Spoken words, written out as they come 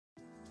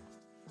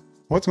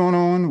What's going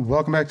on?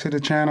 Welcome back to the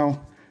channel.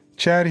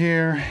 Chad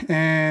here,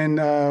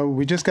 and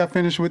we just got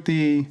finished with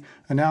the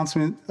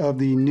announcement of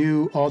the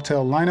new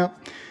Autel lineup,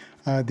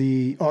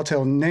 the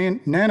Autel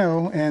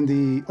Nano and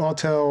the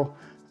Autel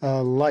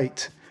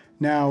Lite.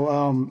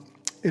 Now,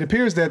 it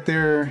appears that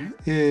there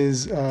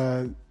is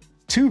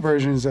two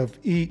versions of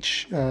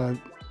each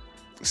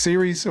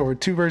series, or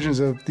two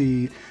versions of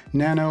the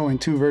Nano and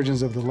two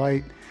versions of the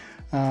Lite.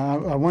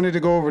 I wanted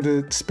to go over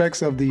the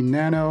specs of the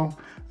Nano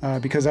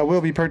because I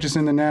will be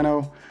purchasing the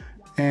Nano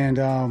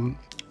and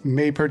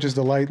may purchase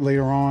the Lite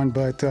later on,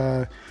 but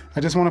I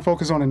just want to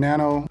focus on the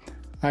Nano.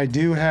 I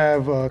do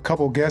have a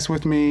couple guests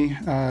with me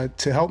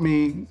to help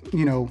me,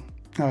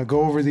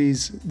 go over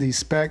these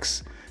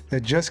specs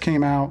that just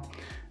came out.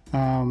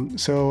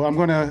 So I'm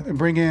going to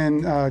bring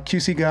in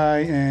QC Guy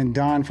and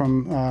Don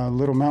from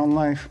Little Mountain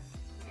Life.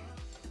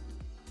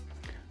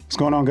 What's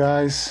going on,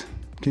 guys?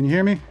 Can you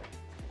hear me?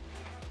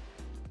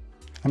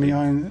 Can you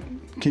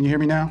hear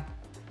me now?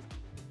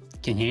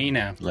 Can hear you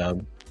now.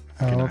 Loud.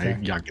 Oh, okay.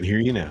 I can hear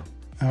you now.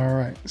 All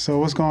right. So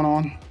what's going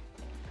on?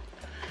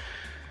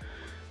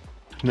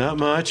 Not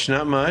much,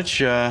 not much.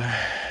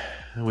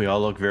 We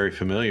all look very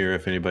familiar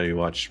if anybody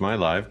watched my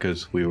live,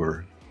 because we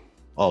were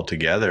all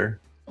together.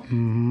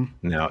 Mm-hmm.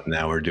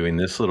 Now we're doing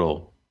this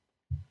little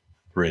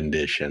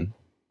rendition.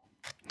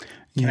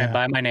 Can I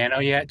buy my Nano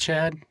yet,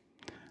 Chad?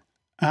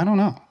 I don't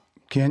know.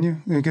 Can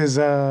you? Because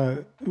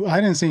I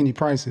didn't see any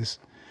prices.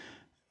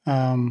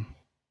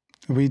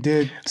 We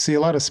did see a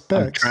lot of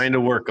specs. I'm trying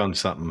to work on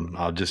something.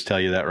 I'll just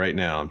tell you that right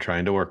now. I'm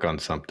trying to work on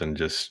something.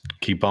 Just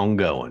keep on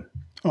going.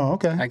 Oh,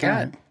 okay. I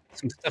got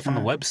some stuff on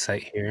the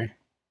website here.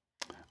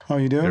 Oh,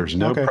 you do? There's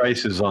no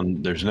prices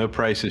on. There's no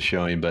prices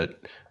showing,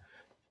 but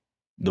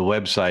the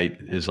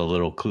website is a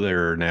little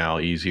clearer now,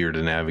 easier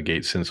to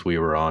navigate since we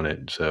were on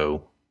it.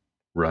 So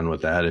run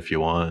with that if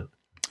you want.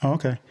 Oh,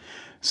 okay.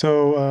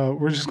 So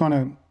we're just going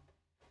to.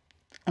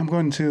 I'm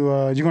going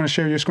to. You're going to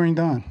share your screen,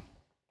 Don?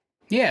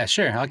 Yeah,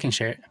 sure. I can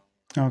share it.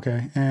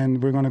 Okay,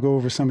 and we're going to go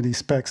over some of these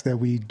specs that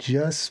we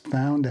just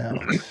found out.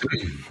 All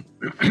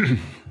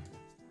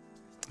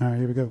right,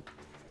 here we go.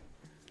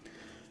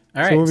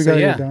 All right, so what we got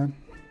here, Don?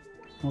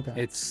 Okay.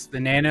 It's the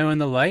Nano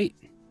and the Lite.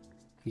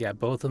 You got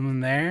both of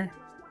them there.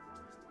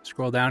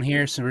 Scroll down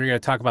here. So we're going to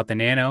talk about the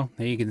Nano.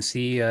 There you can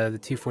see the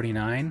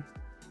 249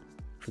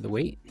 for the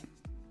weight.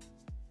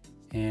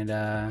 And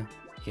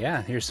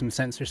yeah, here's some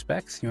sensor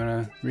specs. You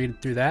want to read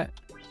through that?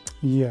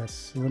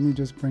 Yes. Let me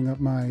just bring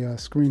up my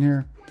screen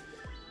here.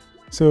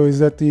 So is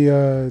that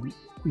the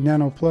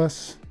Nano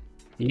Plus?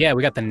 Yeah,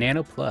 we got the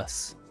Nano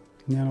Plus.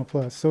 Nano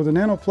Plus. So the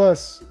Nano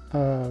Plus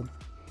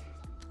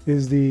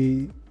is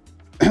the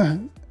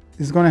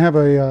is going to have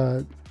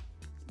a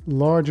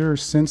larger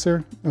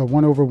sensor, a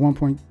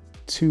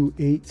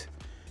 1/1.28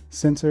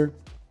 sensor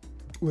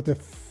with a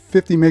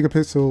 50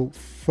 megapixel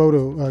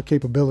photo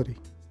capability.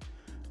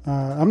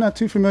 I'm not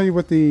too familiar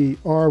with the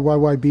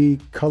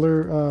RYYB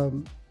color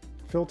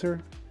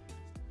filter.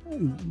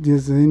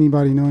 Does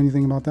anybody know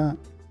anything about that?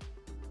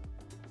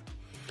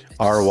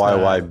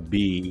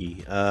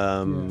 RYYB.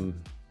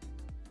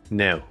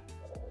 No.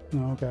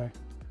 Oh, okay.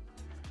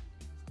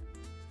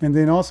 And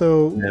then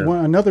also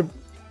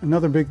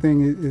another big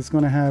thing is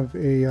going to have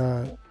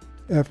a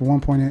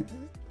f1.8.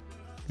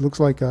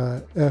 Looks like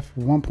a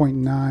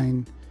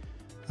f1.9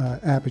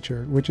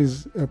 aperture, which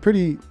is a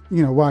pretty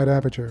wide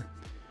aperture.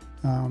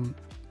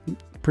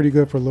 Pretty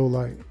good for low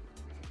light.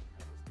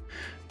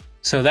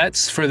 So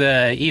that's for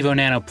the Evo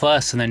Nano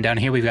Plus, and then down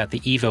here we've got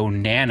the Evo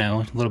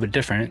Nano, a little bit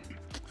different.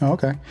 Oh,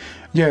 okay.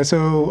 Yeah,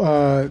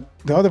 so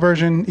the other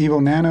version,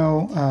 Evo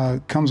Nano,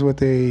 comes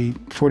with a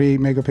 48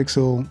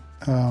 megapixel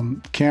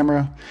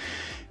camera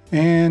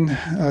and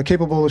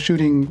capable of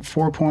shooting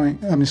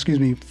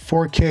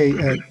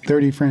 4K at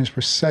 30 frames per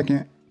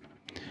second.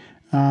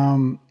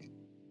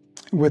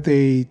 With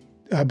a,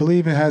 I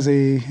believe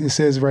it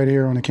says right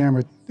here on the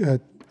camera,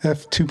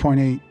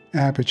 f2.8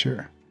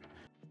 aperture.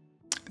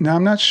 Now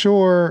I'm not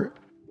sure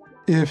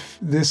if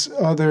the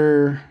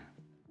other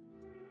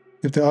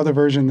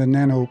version, the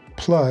Nano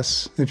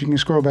Plus, if you can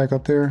scroll back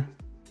up there,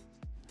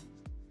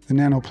 the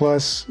Nano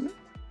Plus,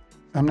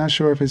 I'm not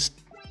sure if it's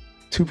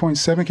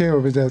 2.7K or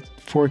if it's at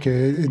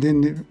 4K. It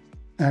didn't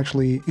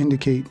actually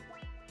indicate.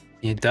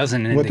 It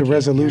doesn't what the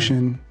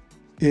resolution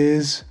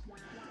is,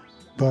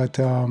 but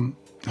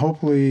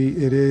hopefully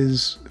it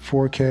is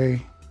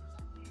 4K.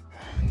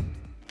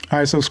 All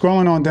right, so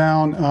scrolling on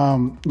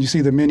down, you see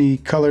the many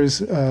colors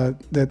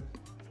that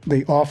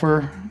they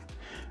offer.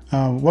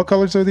 What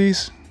colors are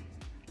these,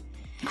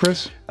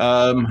 Chris?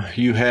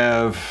 You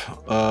have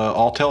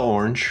Autel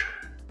Orange,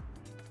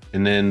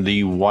 and then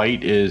the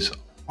white is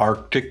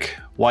Arctic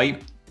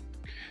White,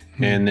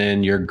 and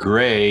then your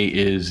gray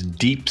is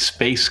Deep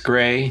Space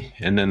Gray,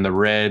 and then the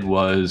red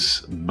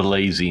was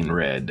Blazing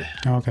Red.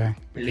 Okay.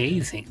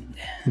 Blazing.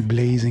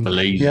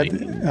 Yeah,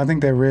 I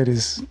think that red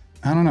is,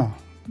 I don't know.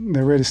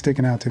 The red is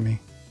sticking out to me.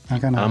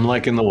 I'm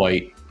liking the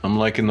white. I'm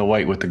liking the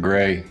white with the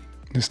gray.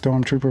 The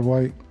Stormtrooper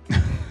white.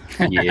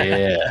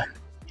 Yeah.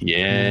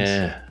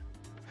 Yeah.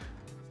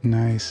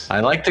 Nice.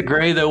 I like the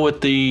gray though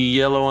with the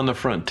yellow on the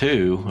front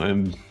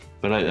too.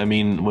 But I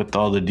mean, with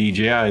all the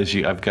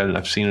DJIs,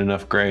 I've seen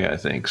enough gray, I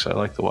think. So I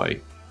like the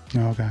white.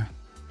 Okay.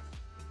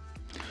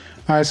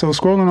 All right. So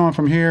scrolling on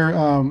from here.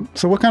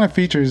 So what kind of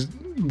features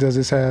does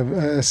this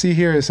have? See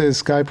here, it says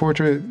Sky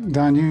Portrait.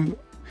 Don, you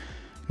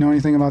know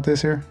anything about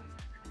this here?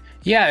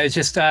 Yeah, it's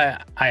just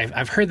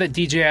I've heard that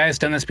DJI has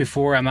done this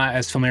before. I'm not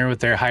as familiar with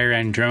their higher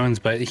end drones,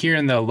 but here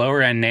in the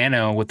lower end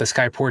Nano with the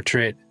Sky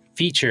Portrait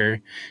feature,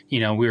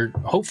 we're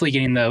hopefully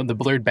getting the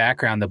blurred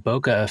background, the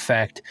bokeh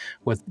effect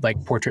with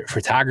like portrait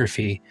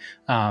photography.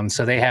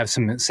 So they have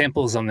some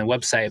samples on the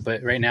website,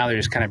 but right now they're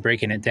just kind of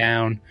breaking it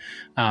down.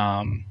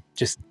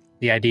 Just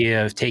the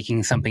idea of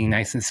taking something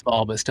nice and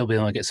small, but still being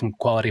able to get some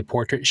quality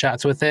portrait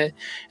shots with it.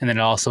 And then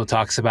it also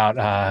talks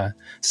about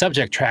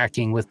subject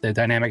tracking with the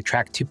Dynamic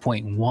Track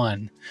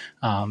 2.1.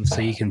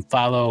 So you can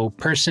follow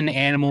person,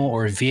 animal,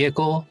 or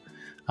vehicle.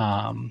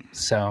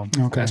 So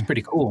that's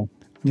pretty cool.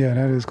 Yeah,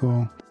 that is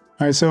cool.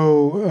 All right,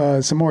 so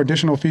some more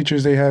additional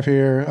features they have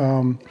here.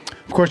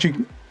 Of course, you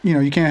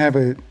can't have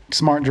a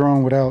smart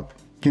drone without,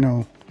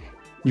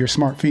 your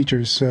smart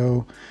features.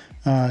 So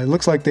it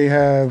looks like they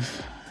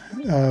have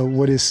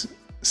what is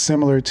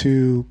similar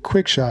to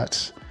quick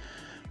shots.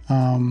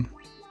 Now,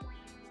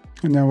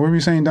 what were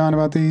you saying, Don,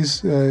 about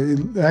these?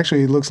 It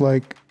actually looks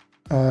like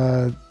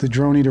the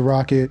Drone Eater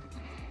rocket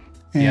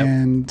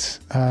and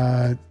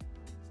I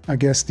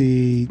guess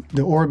the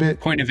orbit.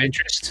 Point of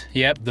interest.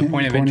 Yep, the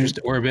point of interest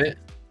orbit.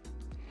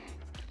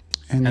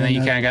 And then you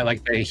kind of got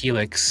like the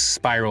helix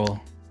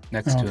spiral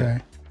next to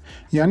it.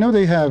 Yeah, I know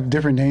they have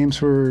different names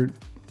for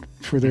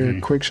their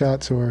quick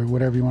shots or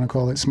whatever you want to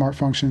call it, smart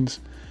functions.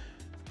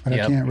 But I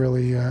can't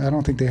really, I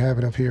don't think they have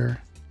it up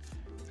here.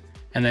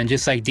 And then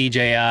just like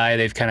DJI,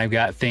 they've kind of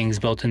got things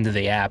built into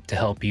the app to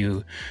help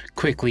you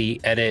quickly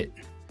edit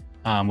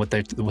with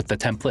the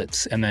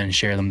templates and then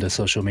share them to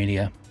social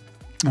media.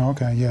 Oh,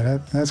 okay. Yeah,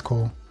 that's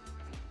cool.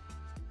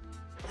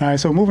 All right,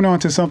 so moving on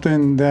to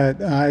something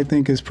that I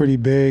think is pretty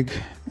big,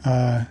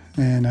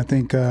 and I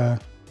think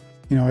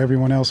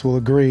everyone else will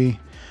agree.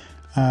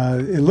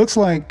 It looks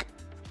like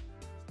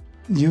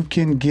you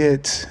can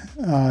get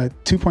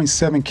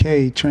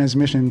 2.7K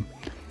transmission,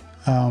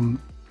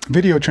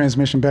 video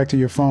transmission back to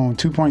your phone,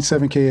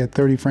 2.7K at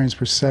 30 frames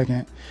per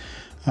second,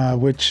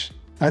 which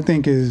I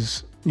think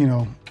is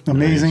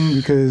amazing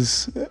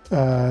because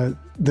the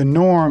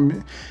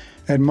norm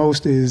at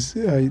most is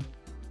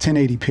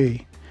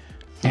 1080p.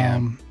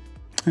 Yeah.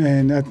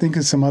 And I think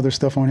there's some other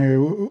stuff on here.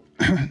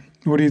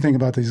 What do you think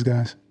about these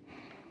guys?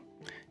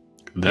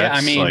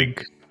 That's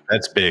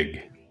that's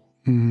big.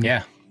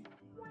 Yeah.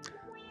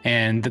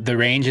 And the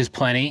range is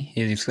plenty.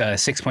 It's got a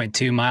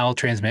 6.2 mile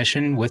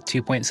transmission with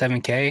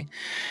 2.7K.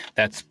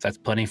 That's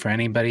plenty for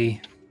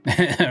anybody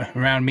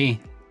around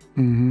me.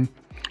 Mm-hmm.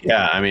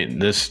 Yeah, I mean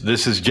this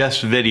is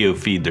just video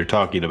feed they're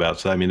talking about.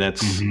 So I mean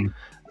that's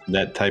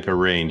that type of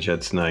range.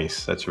 That's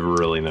nice. That's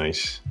really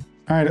nice.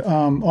 All right.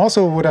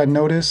 Also, what I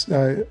noticed,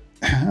 I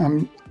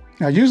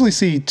usually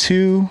see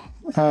 2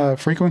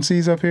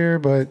 frequencies up here,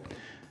 but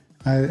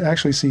I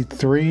actually see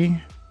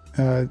 3,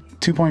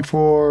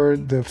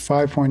 2.4, the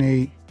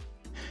 5.8,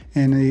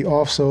 and they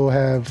also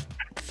have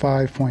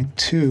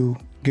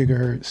 5.2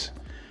 gigahertz.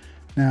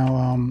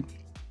 Now,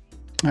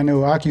 I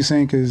know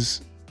OcuSync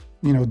is,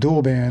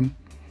 dual band,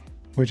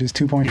 which is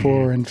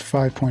 2.4 and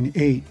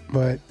 5.8,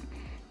 but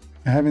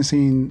I haven't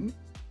seen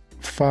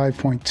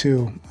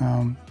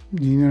 5.2.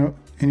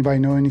 Anybody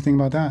know anything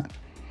about that?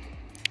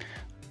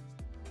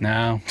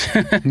 No.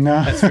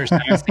 No. That's the first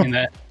time I've seen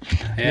that.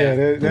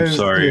 Yeah. I'm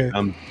sorry.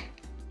 Yeah.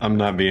 I'm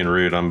not being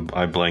rude.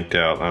 I blanked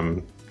out.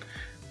 I'm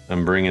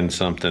bringing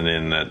something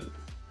in that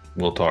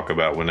we'll talk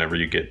about whenever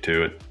you get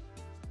to it.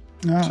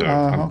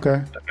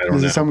 Okay.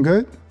 Is it something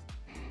good?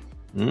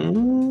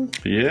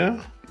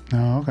 Yeah.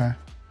 Oh, okay.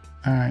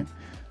 All right.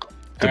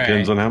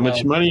 Depends on how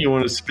much money you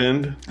want to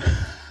spend.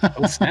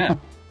 Oh, snap.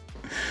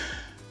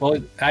 Well,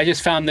 I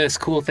just found this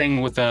cool thing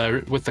with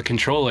the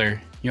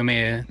controller. You want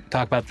me to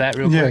talk about that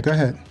real quick? Yeah, go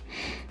ahead.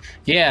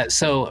 Yeah,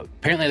 so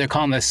apparently they're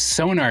calling this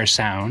sonar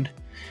sound,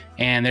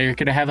 and they're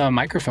going to have a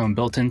microphone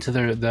built into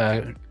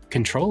the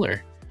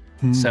controller.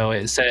 So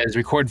it says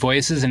record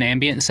voices and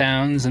ambient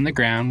sounds in the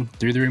ground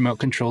through the remote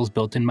control's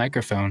built-in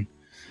microphone.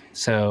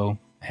 So,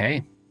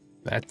 hey,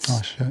 that's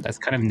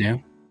kind of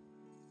new.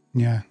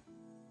 Yeah.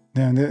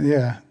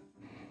 Yeah.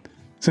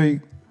 So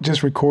you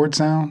just record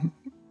sound?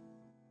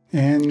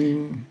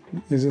 And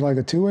is it like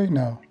a 2-way?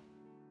 No.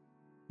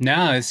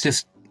 No, it's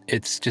just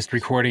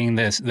recording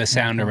the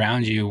sound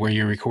around you where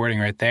you're recording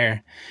right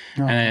there.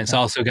 Oh, and then it's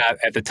also got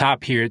at the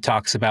top here, it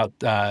talks about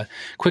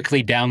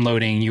quickly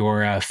downloading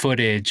your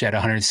footage at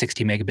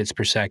 160 megabits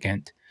per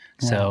second.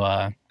 Wow.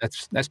 So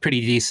that's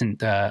pretty decent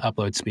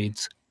upload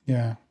speeds.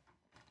 Yeah. All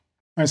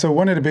right. So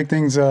one of the big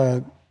things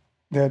that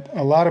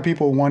a lot of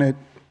people wanted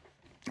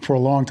for a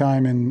long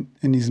time in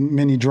these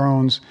mini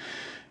drones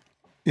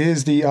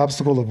is the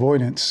obstacle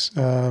avoidance.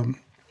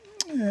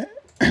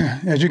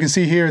 As you can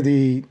see here,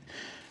 the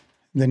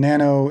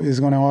Nano is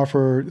going to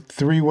offer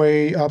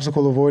 3-way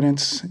obstacle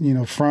avoidance,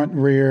 front,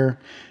 rear,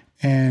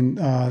 and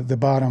the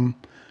bottom.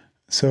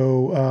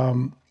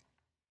 So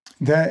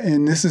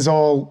and this is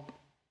all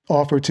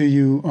offered to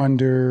you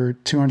under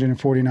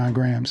 249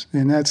 grams.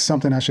 And that's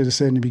something I should have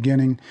said in the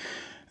beginning.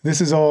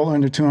 This is all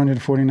under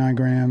 249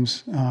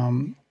 grams,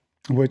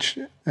 which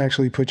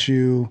actually puts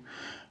you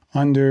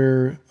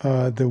under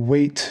the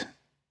weight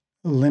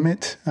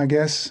limit, I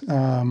guess,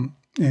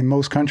 in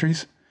most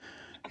countries.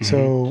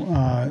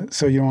 So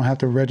you don't have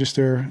to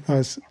register.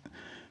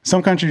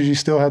 Some countries you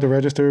still have to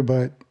register,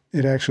 but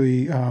it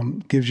actually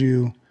gives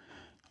you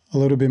a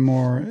little bit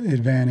more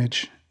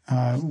advantage.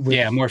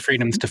 More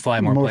freedoms to fly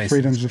more places. More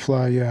freedoms to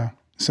fly, yeah.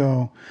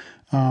 So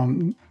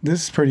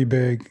this is pretty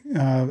big.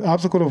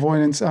 Obstacle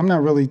avoidance, I'm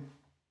not really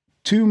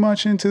too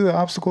much into the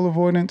obstacle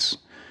avoidance.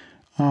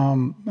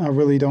 I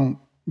really don't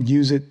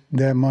use it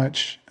that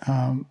much.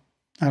 I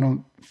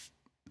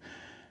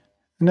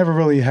never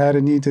really had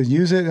a need to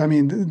use it. I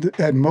mean,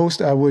 at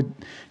most I would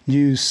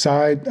use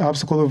side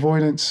obstacle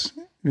avoidance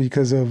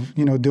because of,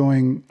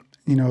 doing,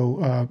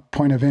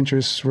 point of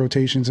interest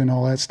rotations and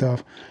all that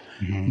stuff.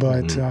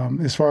 But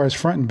as far as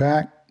front and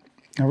back,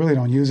 I really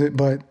don't use it,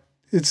 but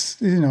it's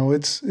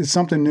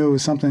something new.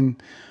 It's something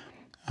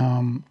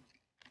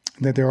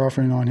that they're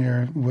offering on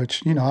here,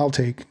 which, I'll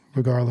take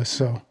regardless.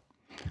 So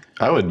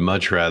I would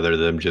much rather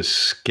them just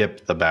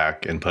skip the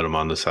back and put them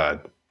on the side.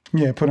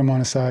 Yeah, put them on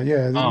the side.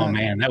 Yeah. Oh,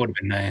 man, that would have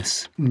been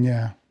nice.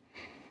 Yeah.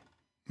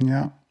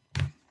 Yeah.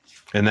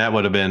 And that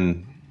would have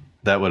been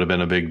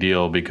a big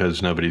deal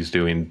because nobody's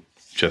doing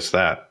just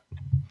that.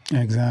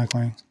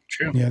 Exactly.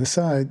 True. Yeah, the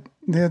side.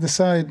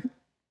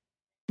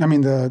 I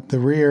mean, the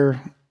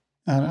rear,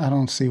 I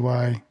don't see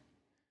why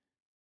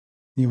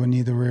you would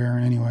need the rear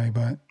anyway,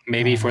 but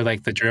maybe for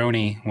like the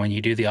drone when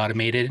you do the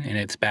automated and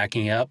it's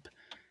backing up.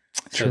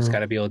 So it's got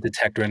to be able to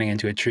detect running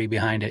into a tree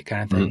behind it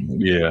kind of thing.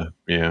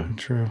 Yeah.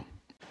 True.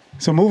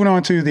 So moving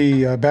on to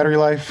the battery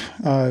life,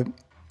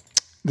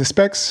 the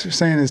specs are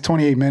saying is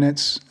 28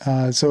 minutes.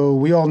 So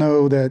we all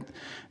know that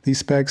these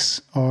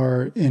specs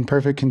are in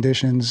perfect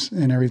conditions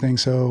and everything.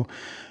 So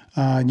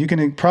you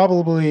can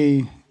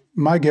probably,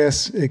 my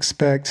guess,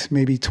 expect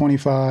maybe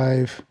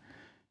 24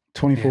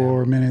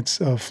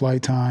 minutes of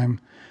flight time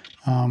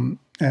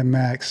at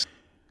max.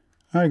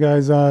 All right,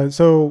 guys.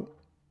 So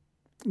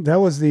that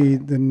was the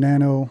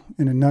Nano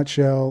in a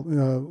nutshell.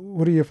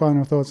 What are your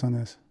final thoughts on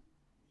this?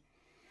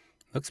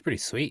 Looks pretty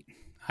sweet.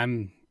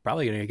 I'm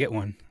probably going to get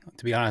one.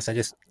 To be honest, I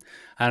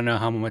don't know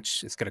how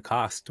much it's going to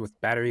cost with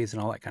batteries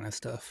and all that kind of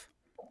stuff.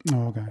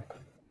 Oh, okay.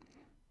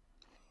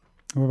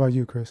 What about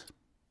you, Chris?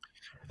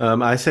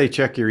 I say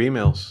check your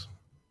emails.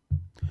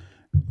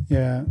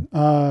 Yeah.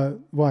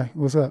 Why?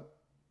 What's up?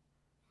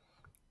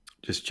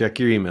 Just check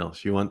your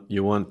emails. You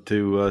want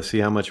to see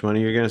how much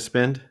money you're going to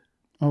spend?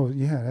 Oh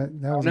yeah,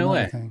 that was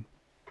another thing.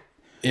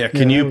 Yeah.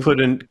 Can you put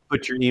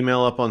your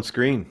email up on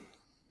screen?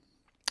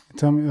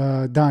 Tell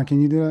me, Don,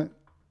 can you do that?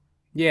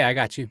 Yeah, I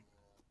got you.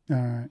 All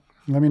right.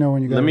 Let me know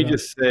when you got it. Let me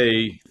just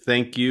say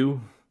thank you.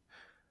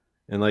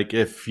 And like,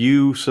 if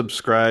you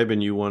subscribe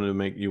and you want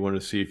to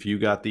see if you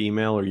got the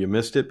email or you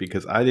missed it,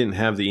 because I didn't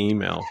have the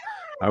email.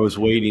 I was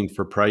waiting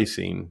for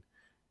pricing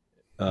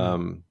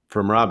from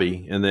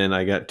Robbie. And then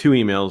I got 2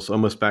 emails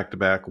almost back to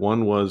back.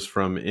 One was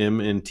from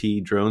M&T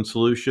Drone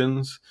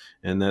Solutions,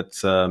 and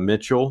that's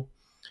Mitchell.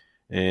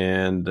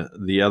 And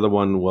the other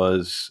one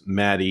was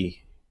Matt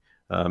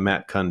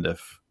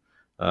Cundiff.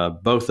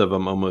 Both of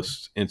them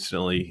almost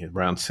instantly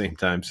around the same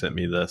time sent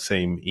me the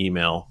same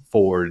email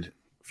forwarded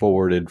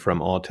from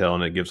Autel,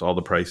 and it gives all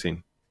the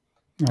pricing.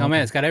 Oh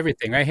man, it's got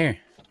everything right here.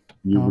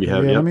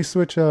 Let me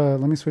switch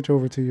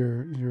over to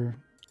your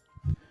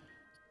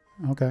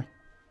okay.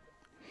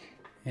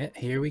 Yeah,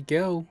 here we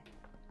go.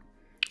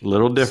 A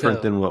little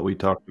different than what we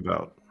talked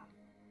about.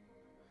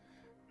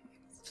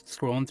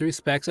 Scrolling through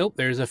specs. Oh,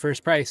 there's a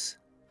first price.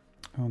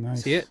 Oh,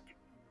 nice. See it?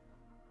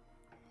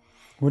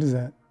 What is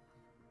that?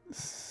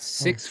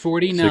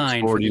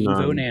 $649 for the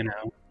Evo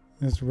Nano.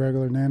 That's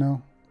regular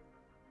Nano.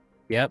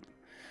 Yep.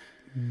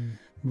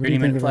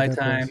 30-minute flight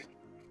time.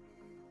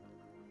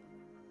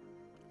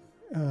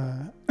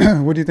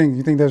 What do you think?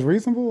 You think that's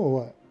reasonable or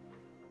what?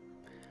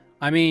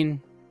 I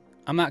mean,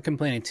 I'm not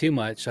complaining too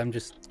much. I'm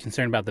just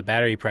concerned about the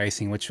battery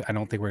pricing, which I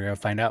don't think we're going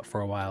to find out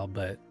for a while.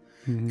 But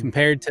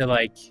compared to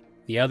like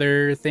the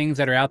other things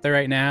that are out there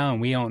right now,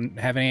 and we don't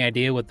have any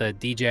idea what the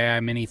DJI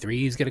Mini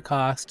 3 is going to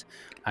cost,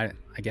 I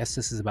guess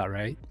this is about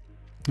right.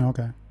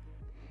 Okay.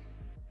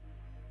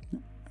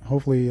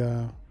 Hopefully.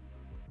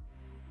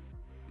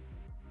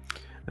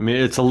 I mean,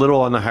 it's a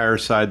little on the higher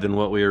side than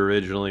what we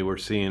originally were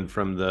seeing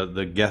from the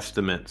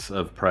guesstimates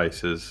of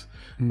prices,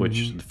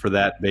 which for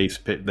that base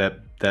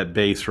that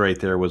base right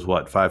there was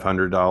what,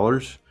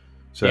 $500.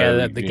 So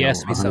yeah, the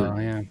guess we saw,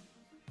 yeah.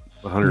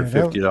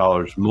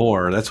 $150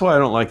 more. That's why I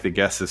don't like the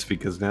guesses,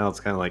 because now it's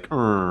kind of like,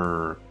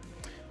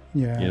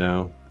 yeah, you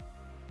know.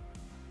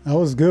 I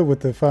was good with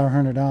the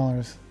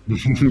 $500.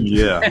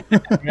 Yeah.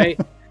 Right.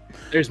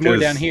 There's more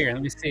down here.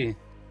 Let me see.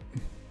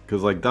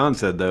 Because like Don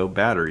said, though,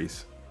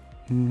 batteries.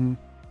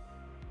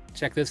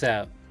 Check this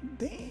out.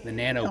 Damn. The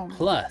Nano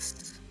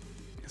Plus.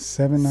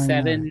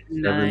 $799.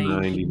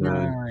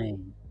 $799.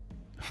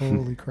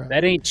 Holy crap!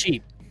 That ain't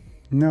cheap.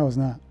 No, it's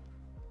not.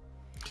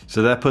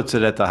 So that puts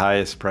it at the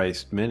highest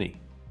priced Mini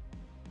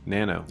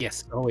Nano.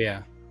 Yes. Oh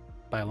yeah,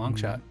 by a long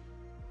shot.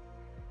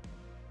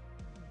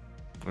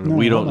 I mean, No,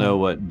 we don't hold on. know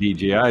what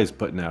DJI is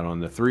putting out on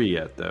the 3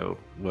 yet, though.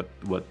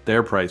 What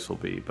their price will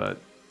be,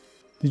 but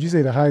Did you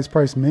say the highest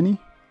price Mini?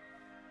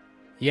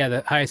 Yeah,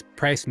 the highest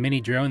priced mini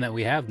drone that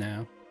we have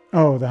now.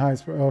 Oh, the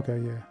highest. Okay,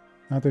 yeah.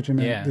 I thought you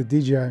meant Yeah. the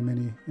DJI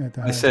Mini at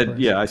the I highest said price.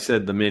 yeah, I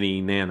said the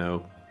Mini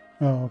Nano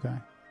Oh, okay.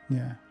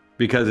 Yeah.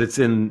 because it's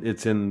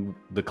in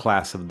the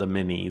class of the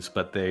minis,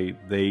 but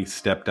they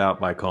stepped out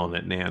by calling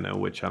it Nano,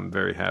 which I'm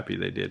very happy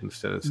they did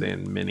instead of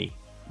saying Mini.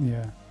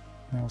 Yeah.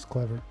 That was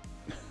clever.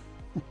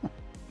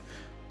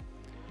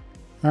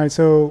 All right,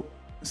 so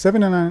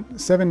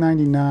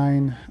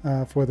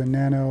 $799 for the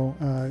Nano.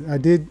 I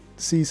did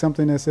see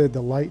something that said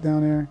the light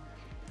down there.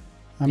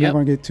 I'm not Yep,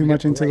 going to get too we got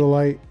much the into the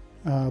light,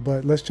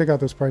 but let's check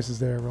out those prices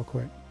there real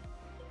quick.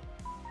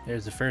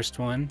 There's the first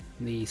one.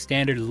 The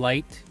standard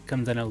light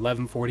comes in at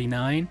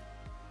 $1149,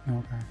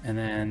 Okay. and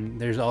then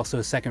there's also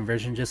a second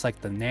version, just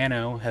like the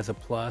Nano has a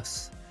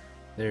plus.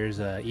 There's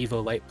a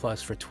Evo Light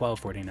Plus for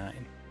 $1249.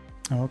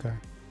 Oh, okay.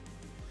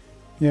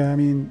 Yeah, I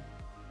mean,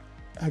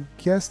 I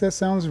guess that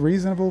sounds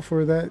reasonable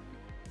for that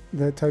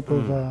type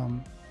of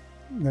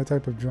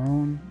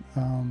drone.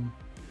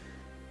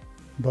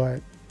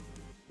 But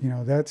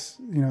that's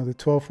the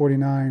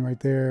 $1249 right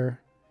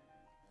there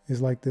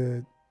is like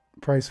the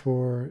price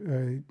for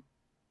a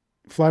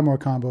Flymore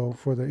combo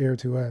for the Air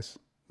 2S.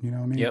 You know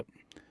what I mean? Yep.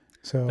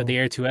 So, But the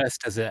Air 2S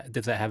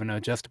does that have an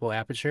adjustable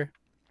aperture?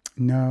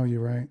 no,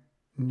 you're right.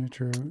 You're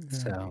true. Yeah.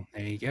 So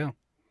there you go.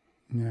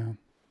 Yeah.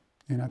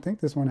 And I think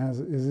this one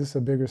is this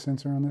a bigger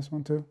sensor on this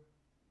one too?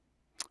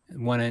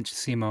 1-inch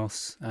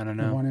CMOS. I don't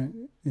know.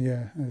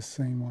 Yeah, it's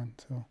the same one.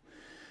 So.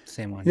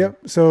 Same one.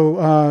 Yep. So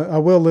I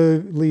will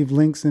leave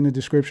links in the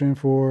description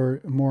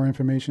for more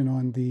information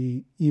on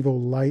the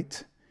Evo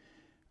Light,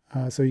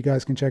 so you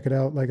guys can check it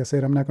out. Like I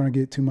said, I'm not going to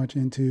get too much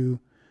into,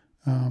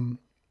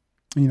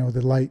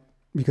 the light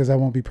because I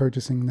won't be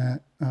purchasing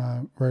that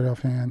right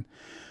offhand.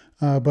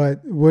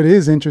 But what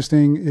is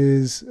interesting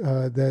is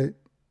that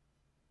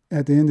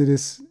at the end of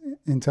this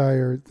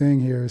entire thing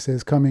here, it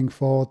says coming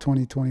fall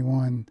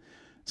 2021.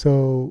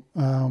 So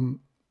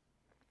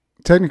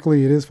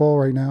technically it is fall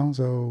right now.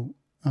 So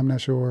I'm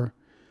not sure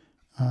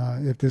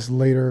if this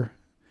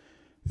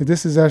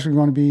is actually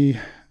going to be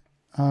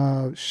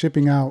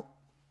shipping out,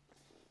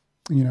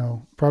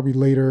 probably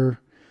later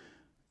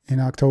in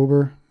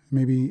October,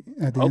 maybe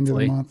at the end of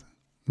the month.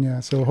 Yeah.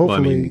 So hopefully. Well,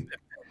 I mean,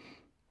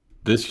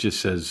 this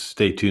just says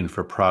stay tuned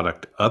for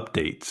product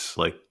updates.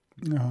 Like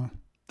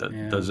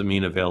that doesn't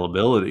mean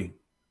availability.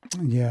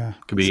 Yeah.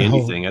 Could be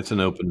anything. That's an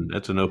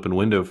open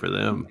window for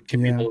them.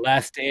 Could be the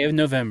last day of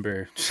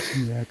November.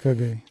 Yeah, it could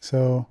be.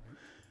 So.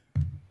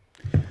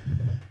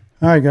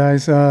 All right,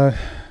 guys.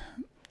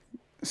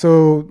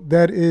 So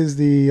that is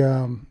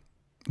the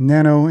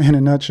Nano in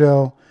a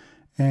nutshell,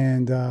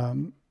 and I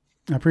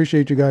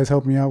appreciate you guys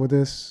helping me out with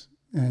this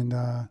and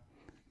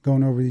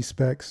going over these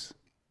specs.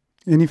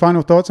 Any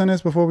final thoughts on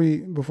this before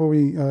we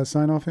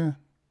sign off here?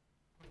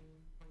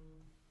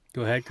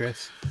 Go ahead,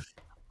 Chris.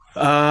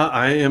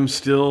 I am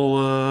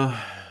still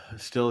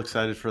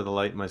excited for the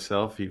light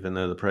myself, even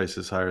though the price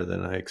is higher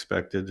than I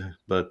expected.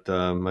 But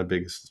my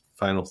biggest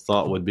final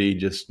thought would be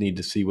just need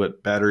to see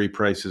what battery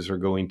prices are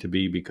going to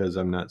be, because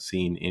I'm not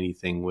seeing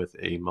anything with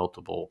a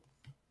multiple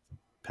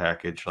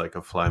package like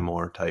a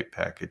Flymore type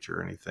package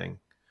or anything.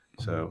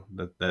 So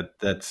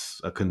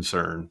that's a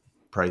concern,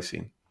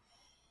 pricing.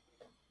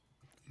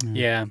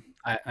 Yeah,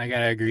 I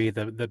gotta agree.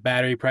 The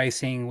battery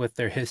pricing with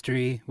their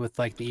history with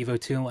like the Evo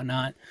 2 and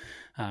whatnot,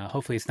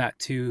 hopefully it's not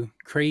too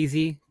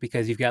crazy,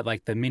 because you've got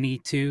like the Mini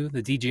 2,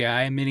 the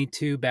DJI Mini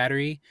 2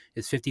 battery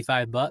is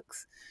 $55.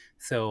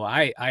 So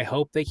I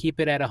hope they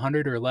keep it at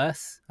 100 or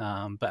less.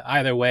 But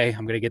either way,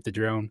 I'm going to get the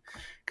drone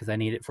because I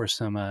need it for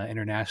some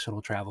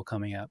international travel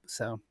coming up.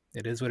 So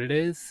it is what it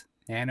is.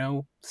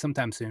 Nano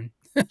sometime soon.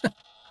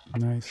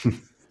 Nice.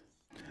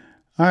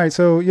 All right.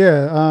 So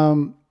yeah,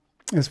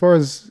 as far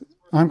as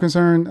I'm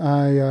concerned,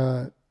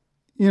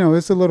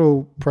 it's a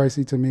little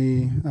pricey to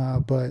me,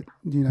 but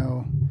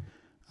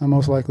I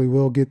most likely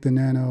will get the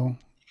Nano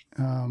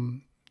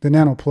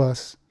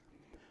Plus.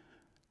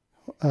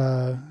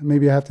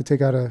 Maybe I have to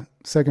take out a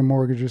second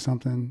mortgage or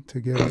something to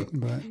get it,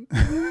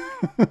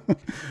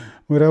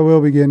 but I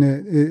will be getting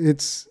it.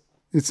 It's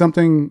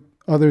something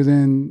other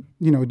than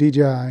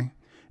DJI, and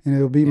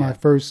it'll be my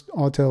first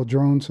Autel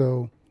drone,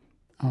 so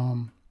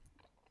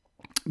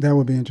that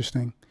would be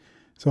interesting.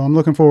 So I'm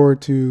looking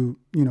forward to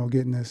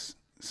getting this.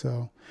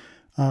 So,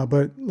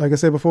 but like I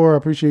said before, I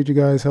appreciate you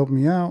guys helping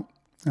me out.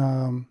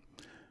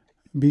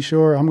 Be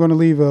sure I'm going to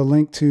leave a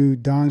link to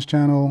Don's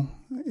channel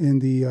in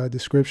the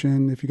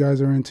description. If you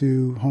guys are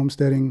into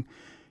homesteading,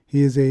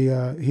 he has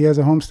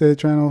a homestead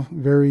channel,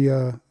 very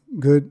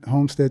good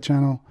homestead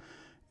channel.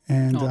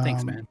 And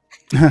thanks, man.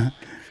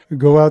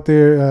 go out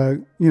there,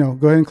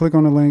 go ahead and click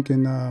on the link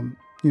and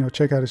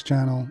check out his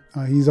channel.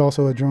 He's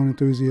also a drone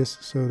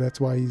enthusiast, so that's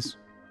why he's,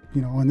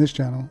 on this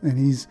channel, and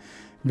he's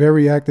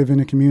very active in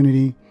the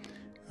community.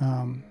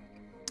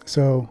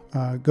 So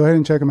go ahead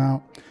and check him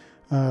out.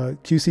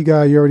 QC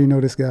guy, you already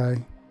know this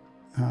guy.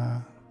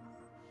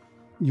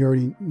 You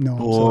already know him.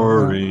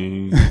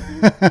 Boring.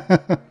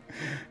 So,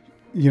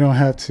 you don't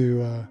have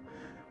to.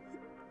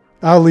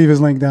 I'll leave his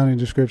link down in the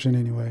description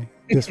anyway,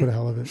 just for the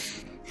hell of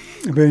it.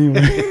 But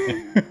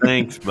anyway.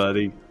 Thanks,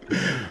 buddy.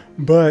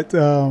 But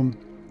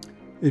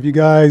if you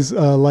guys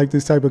like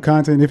this type of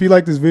content, if you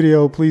like this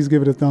video, please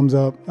give it a thumbs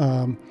up,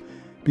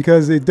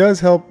 because it does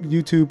help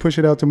YouTube push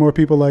it out to more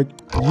people like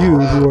you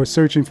who are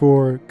searching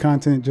for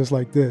content just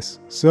like this.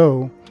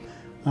 So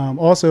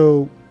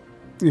also,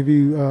 if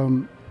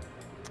you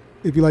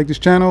like this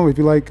channel, if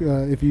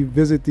you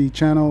visit the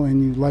channel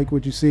and you like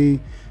what you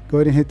see, go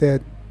ahead and hit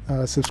that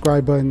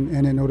subscribe button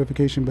and that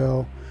notification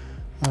bell,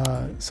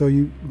 so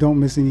you don't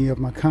miss any of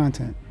my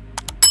content.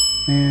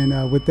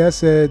 And with that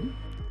said,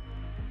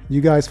 you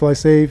guys fly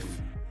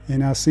safe,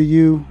 and I'll see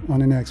you on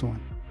the next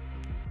one.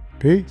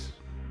 Peace.